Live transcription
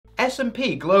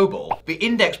S&P Global, the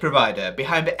index provider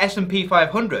behind the S&P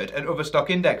 500 and other stock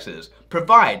indexes,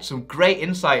 provides some great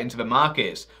insight into the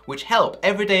markets, which help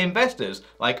everyday investors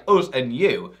like us and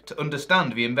you to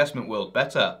understand the investment world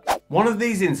better. One of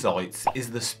these insights is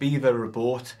the SPIVA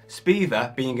report,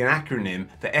 SPIVA being an acronym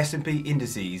for S&P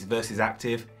indices versus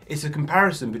active. It's a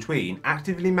comparison between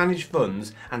actively managed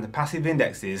funds and the passive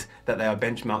indexes that they are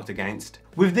benchmarked against.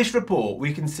 With this report,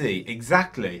 we can see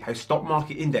exactly how stock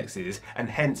market indexes and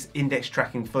hence index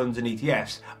tracking funds and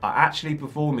ETFs are actually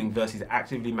performing versus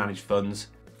actively managed funds.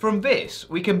 From this,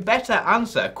 we can better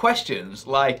answer questions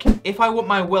like, if I want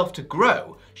my wealth to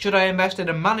grow, should I invest in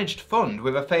a managed fund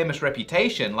with a famous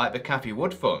reputation like the Cathie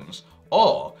Wood funds,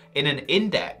 or in an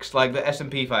index like the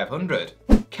S&P 500?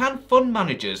 Can fund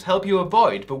managers help you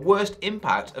avoid the worst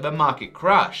impact of a market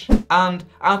crash? And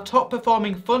are top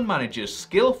performing fund managers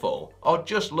skillful or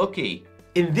just lucky?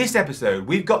 In this episode,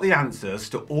 we've got the answers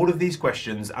to all of these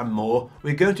questions and more.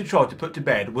 We're going to try to put to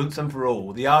bed once and for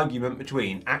all the argument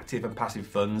between active and passive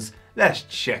funds. Let's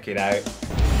check it out.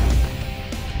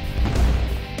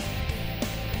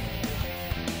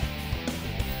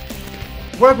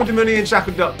 Welcome to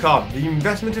moneyunshackled.com, the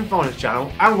investment and finance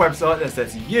channel and website that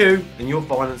sets you and your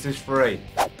finances free.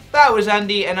 That was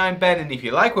Andy and I'm Ben, and if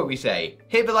you like what we say,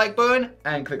 hit the like button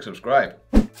and click subscribe.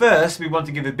 First, we want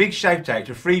to give a big shout out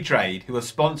to Freetrade who are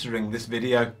sponsoring this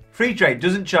video. Freetrade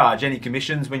doesn't charge any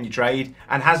commissions when you trade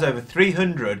and has over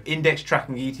 300 index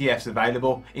tracking ETFs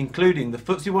available, including the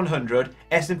FTSE 100,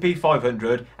 S&P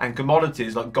 500 and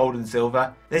commodities like gold and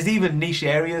silver. There's even niche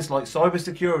areas like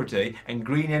cybersecurity and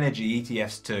green energy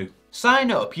ETFs too.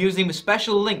 Sign up using the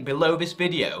special link below this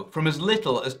video from as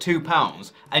little as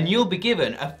 £2 and you'll be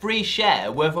given a free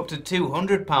share worth up to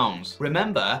 £200.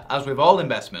 Remember, as with all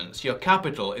investments, your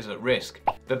capital is at risk.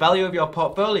 The value of your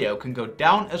portfolio can go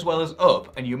down as well as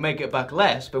up and you may get back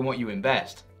less than what you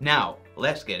invest. Now,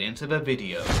 let's get into the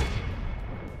video.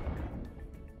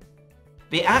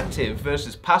 The active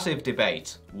versus passive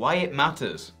debate, why it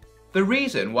matters. The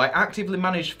reason why actively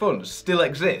managed funds still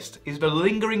exist is the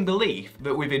lingering belief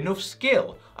that with enough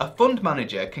skill, a fund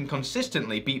manager can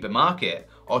consistently beat the market,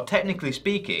 or technically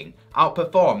speaking,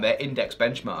 outperform their index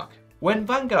benchmark. When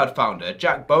Vanguard founder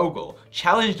Jack Bogle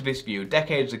challenged this view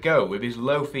decades ago with his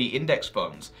low-fee index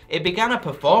funds, it began a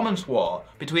performance war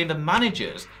between the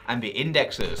managers and the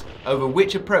indexers over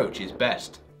which approach is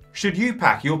best. Should you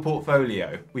pack your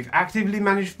portfolio with actively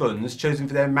managed funds chosen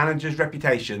for their managers'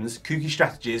 reputations, kooky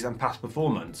strategies and past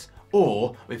performance,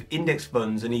 or with index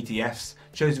funds and ETFs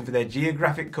chosen for their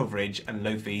geographic coverage and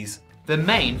low fees? The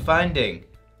main finding.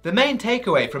 The main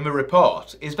takeaway from the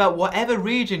report is that whatever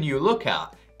region you look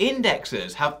at,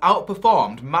 indexes have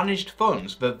outperformed managed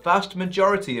funds the vast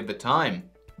majority of the time.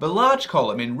 The large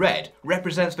column in red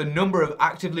represents the number of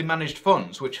actively managed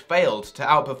funds which failed to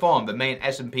outperform the main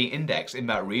S&P index in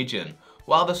that region,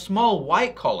 while the small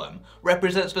white column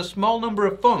represents the small number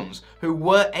of funds who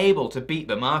were able to beat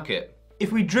the market.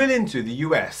 If we drill into the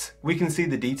US, we can see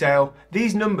the detail.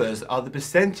 These numbers are the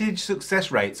percentage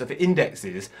success rates of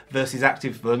indexes versus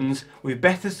active funds, with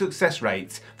better success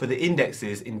rates for the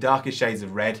indexes in darker shades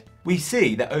of red. We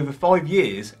see that over 5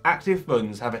 years, active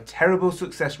funds have a terrible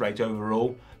success rate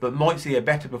overall, but might see a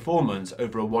better performance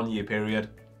over a 1 year period.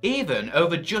 Even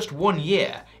over just 1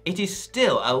 year, it is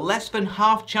still a less than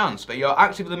half chance that your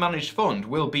actively managed fund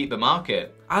will beat the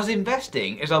market. As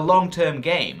investing is a long-term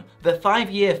game, the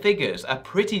 5-year figures are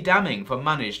pretty damning for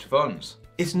managed funds.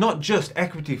 It's not just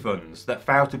equity funds that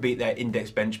fail to beat their index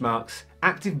benchmarks.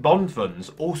 Active bond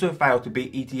funds also fail to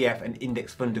beat ETF and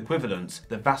index fund equivalents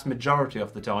the vast majority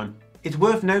of the time. It's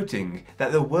worth noting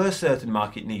that there were certain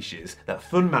market niches that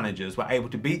fund managers were able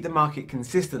to beat the market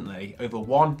consistently over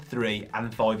 1, 3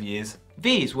 and 5 years.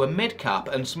 These were mid-cap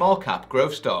and small-cap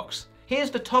growth stocks. Here's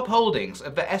the top holdings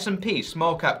of the S&P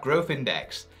Small Cap Growth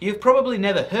Index. You've probably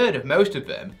never heard of most of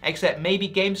them, except maybe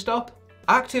GameStop.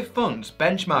 Active funds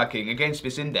benchmarking against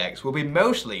this index will be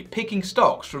mostly picking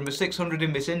stocks from the 600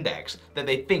 in this index that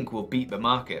they think will beat the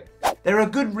market. There are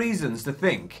good reasons to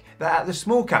think that at the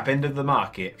small cap end of the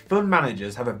market, fund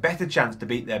managers have a better chance to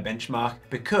beat their benchmark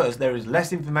because there is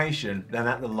less information than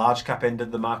at the large cap end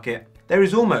of the market. There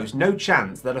is almost no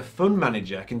chance that a fund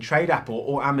manager can trade Apple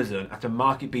or Amazon at a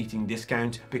market-beating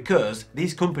discount because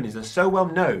these companies are so well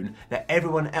known that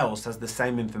everyone else has the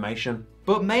same information.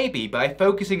 But maybe by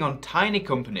focusing on tiny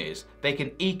companies, they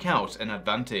can eke out an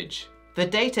advantage. The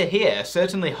data here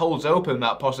certainly holds open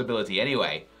that possibility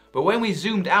anyway. But when we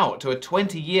zoomed out to a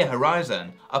 20-year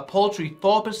horizon, a paltry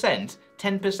 4%,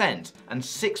 10% and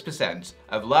 6%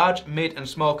 of large, mid and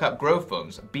small cap growth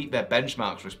funds beat their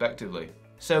benchmarks respectively.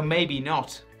 So maybe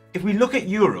not. If we look at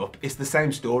Europe, it's the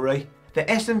same story. The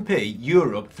S&P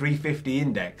Europe 350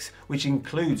 index, which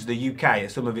includes the UK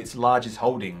as some of its largest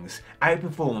holdings,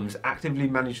 outperforms actively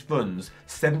managed funds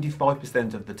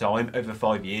 75% of the time over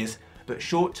 5 years, but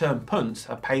short-term punts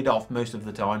have paid off most of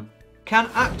the time. Can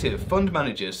active fund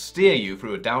managers steer you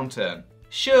through a downturn?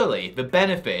 Surely the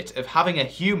benefit of having a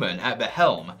human at the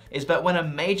helm is that when a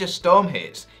major storm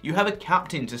hits, you have a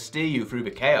captain to steer you through the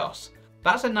chaos.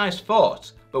 That's a nice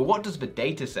thought, but what does the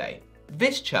data say?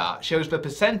 This chart shows the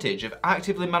percentage of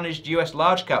actively managed US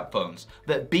large cap funds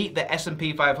that beat the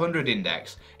S&P 500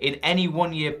 index in any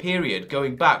 1 year period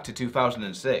going back to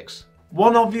 2006.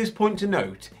 One obvious point to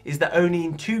note is that only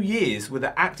in 2 years were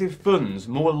the active funds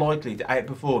more likely to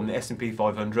outperform the S&P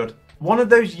 500. One of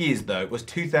those years though was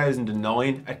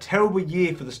 2009, a terrible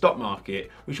year for the stock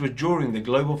market, which was during the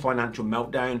global financial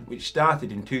meltdown which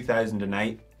started in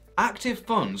 2008. Active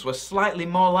funds were slightly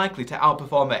more likely to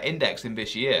outperform their index in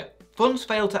this year. Funds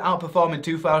failed to outperform in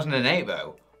 2008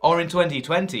 though, or in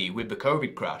 2020 with the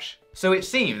COVID crash. So it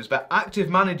seems that active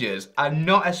managers are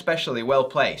not especially well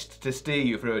placed to steer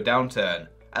you through a downturn,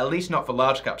 at least not for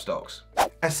large cap stocks.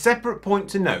 A separate point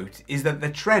to note is that the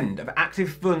trend of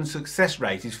active fund success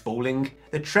rate is falling.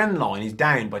 The trend line is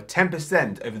down by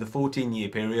 10% over the 14-year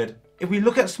period. If we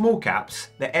look at small caps,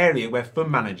 the area where fund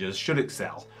managers should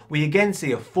excel, we again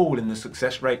see a fall in the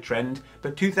success rate trend,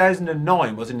 but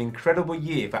 2009 was an incredible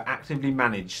year for actively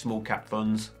managed small cap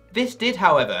funds. This did,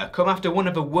 however, come after one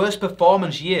of the worst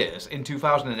performance years in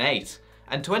 2008,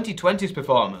 and 2020's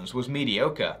performance was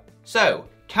mediocre. So,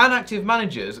 can active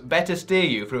managers better steer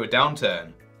you through a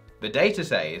downturn? The data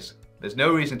says there's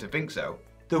no reason to think so.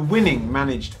 The winning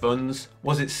managed funds,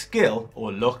 was it skill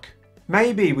or luck?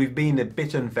 Maybe we've been a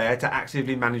bit unfair to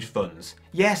actively managed funds.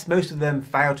 Yes, most of them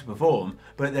fail to perform,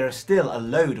 but there are still a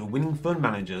load of winning fund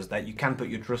managers that you can put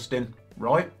your trust in,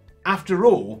 right? After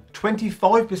all,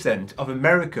 25% of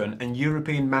American and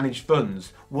European managed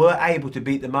funds were able to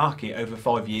beat the market over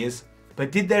 5 years.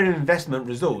 But did their investment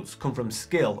results come from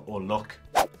skill or luck?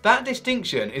 That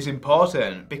distinction is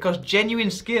important because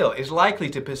genuine skill is likely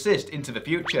to persist into the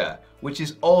future, which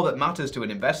is all that matters to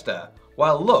an investor,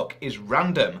 while luck is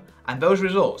random and those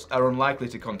results are unlikely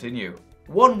to continue.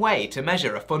 One way to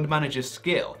measure a fund manager's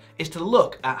skill is to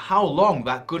look at how long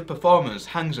that good performance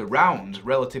hangs around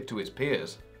relative to its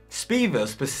peers.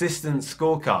 Spiva's persistence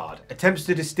scorecard attempts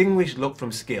to distinguish luck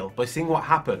from skill by seeing what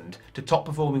happened to top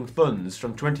performing funds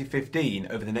from 2015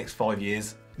 over the next 5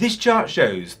 years. This chart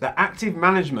shows that active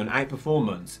management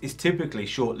outperformance is typically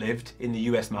short-lived in the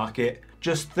US market.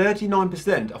 Just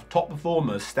 39% of top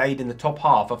performers stayed in the top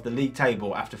half of the league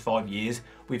table after 5 years,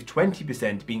 with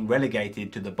 20% being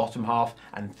relegated to the bottom half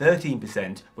and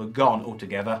 13% were gone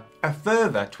altogether. A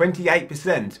further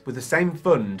 28% were the same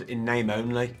fund in name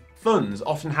only. Funds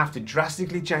often have to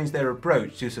drastically change their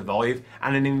approach to survive,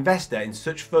 and an investor in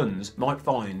such funds might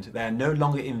find they are no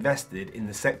longer invested in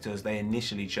the sectors they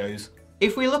initially chose.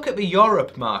 If we look at the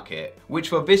Europe market, which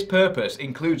for this purpose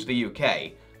includes the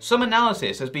UK, some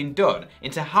analysis has been done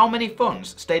into how many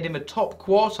funds stayed in the top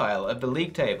quartile of the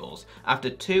league tables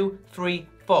after 2, 3,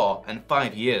 4 and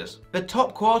 5 years. The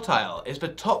top quartile is the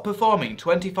top performing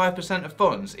 25% of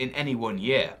funds in any 1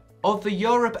 year. Of the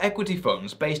Europe equity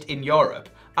funds based in Europe,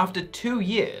 after 2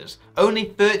 years, only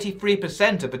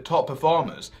 33% of the top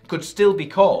performers could still be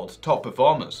called top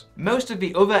performers. Most of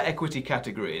the other equity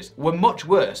categories were much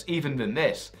worse even than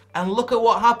this. And look at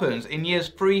what happens in years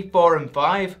 3, 4 and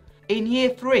 5. In year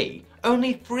 3,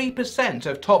 only 3%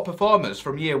 of top performers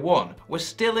from year 1 were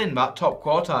still in that top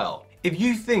quartile. If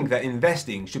you think that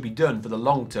investing should be done for the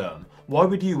long term, why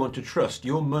would you want to trust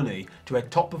your money to a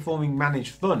top performing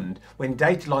managed fund when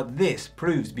data like this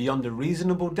proves beyond a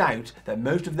reasonable doubt that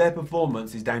most of their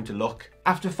performance is down to luck?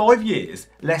 After 5 years,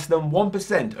 less than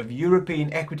 1% of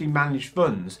European equity managed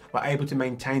funds were able to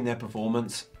maintain their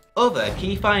performance. Other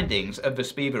key findings of the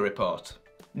Spiva report.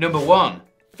 Number 1.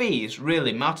 Fees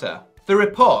really matter. The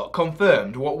report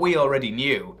confirmed what we already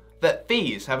knew, that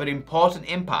fees have an important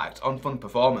impact on fund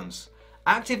performance.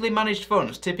 Actively managed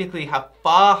funds typically have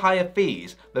far higher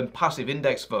fees than passive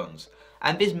index funds,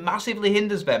 and this massively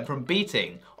hinders them from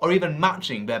beating or even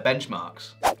matching their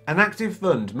benchmarks. An active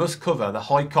fund must cover the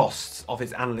high costs of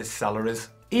its analysts' salaries.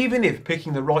 Even if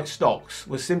picking the right stocks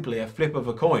was simply a flip of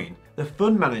a coin, the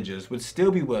fund managers would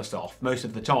still be worse off most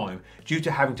of the time due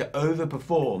to having to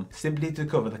overperform simply to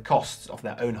cover the costs of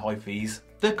their own high fees.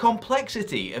 The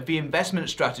complexity of the investment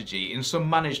strategy in some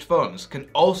managed funds can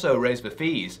also raise the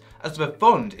fees, as the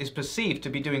fund is perceived to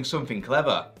be doing something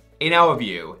clever. In our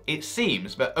view, it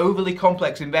seems that overly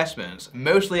complex investments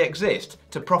mostly exist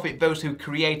to profit those who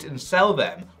create and sell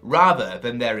them rather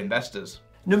than their investors.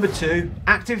 Number 2,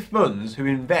 active funds who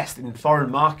invest in foreign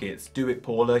markets do it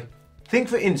poorly. Think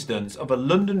for instance of a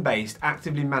London-based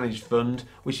actively managed fund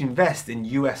which invests in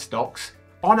US stocks.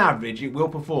 On average, it will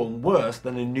perform worse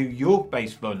than a New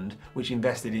York-based fund which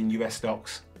invested in US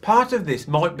stocks. Part of this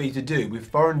might be to do with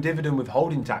foreign dividend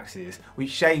withholding taxes, which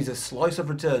shaves a slice of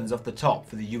returns off the top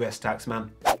for the US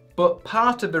taxman. But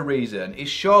part of the reason is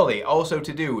surely also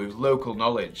to do with local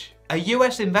knowledge. A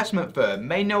US investment firm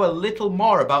may know a little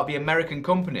more about the American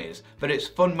companies that its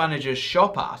fund managers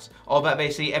shop at or that they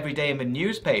see every day in the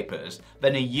newspapers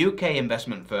than a UK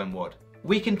investment firm would.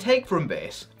 We can take from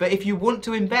this that if you want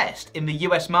to invest in the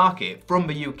US market from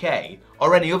the UK,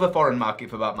 or any other foreign market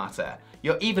for that matter,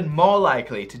 you're even more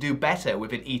likely to do better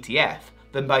with an ETF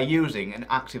than by using an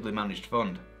actively managed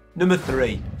fund. Number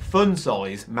 3, fund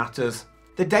size matters.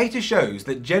 The data shows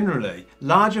that generally,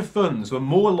 larger funds were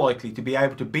more likely to be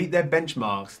able to beat their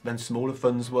benchmarks than smaller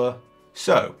funds were.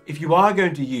 So, if you are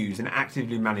going to use an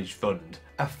actively managed fund,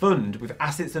 a fund with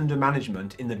assets under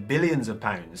management in the billions of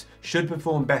pounds should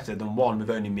perform better than one with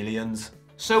only millions.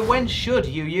 So when should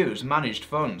you use managed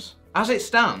funds? As it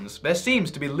stands, there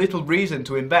seems to be little reason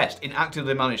to invest in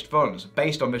actively managed funds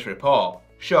based on this report.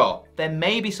 Sure, there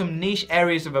may be some niche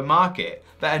areas of the market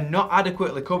that are not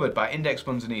adequately covered by index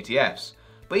funds and ETFs,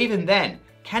 but even then,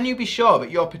 can you be sure that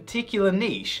your particular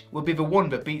niche will be the one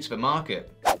that beats the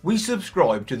market? We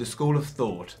subscribe to the school of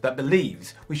thought that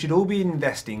believes we should all be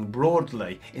investing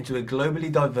broadly into a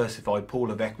globally diversified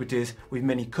pool of equities with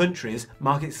many countries,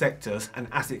 market sectors and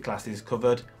asset classes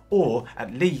covered, or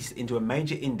at least into a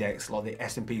major index like the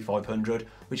S&P 500,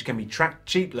 which can be tracked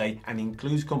cheaply and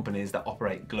includes companies that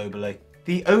operate globally.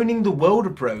 The owning the world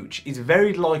approach is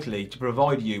very likely to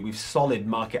provide you with solid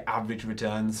market average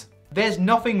returns. There's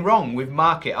nothing wrong with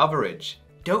market average.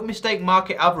 Don't mistake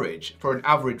market average for an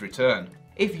average return.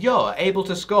 If you're able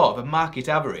to score the market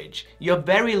average, you're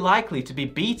very likely to be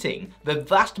beating the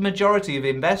vast majority of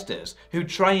investors who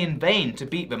try in vain to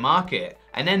beat the market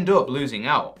and end up losing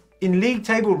out. In league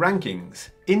table rankings,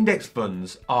 index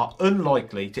funds are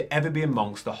unlikely to ever be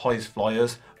amongst the highest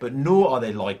flyers, but nor are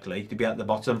they likely to be at the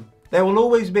bottom. There will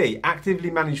always be actively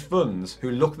managed funds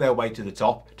who look their way to the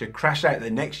top to crash out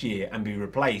the next year and be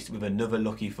replaced with another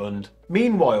lucky fund.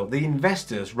 Meanwhile, the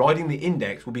investors riding the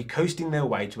index will be coasting their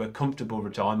way to a comfortable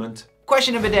retirement.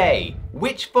 Question of the day: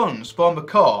 which funds form the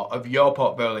core of your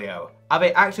portfolio? Are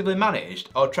they actively managed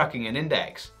or tracking an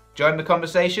index? Join the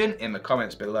conversation in the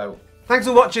comments below. Thanks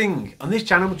for watching! On this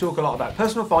channel we talk a lot about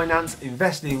personal finance,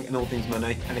 investing and all things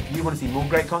money, and if you want to see more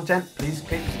great content, please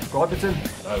click the subscribe button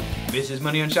below. This is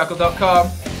MoneyUnshackled.com.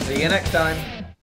 See you next time.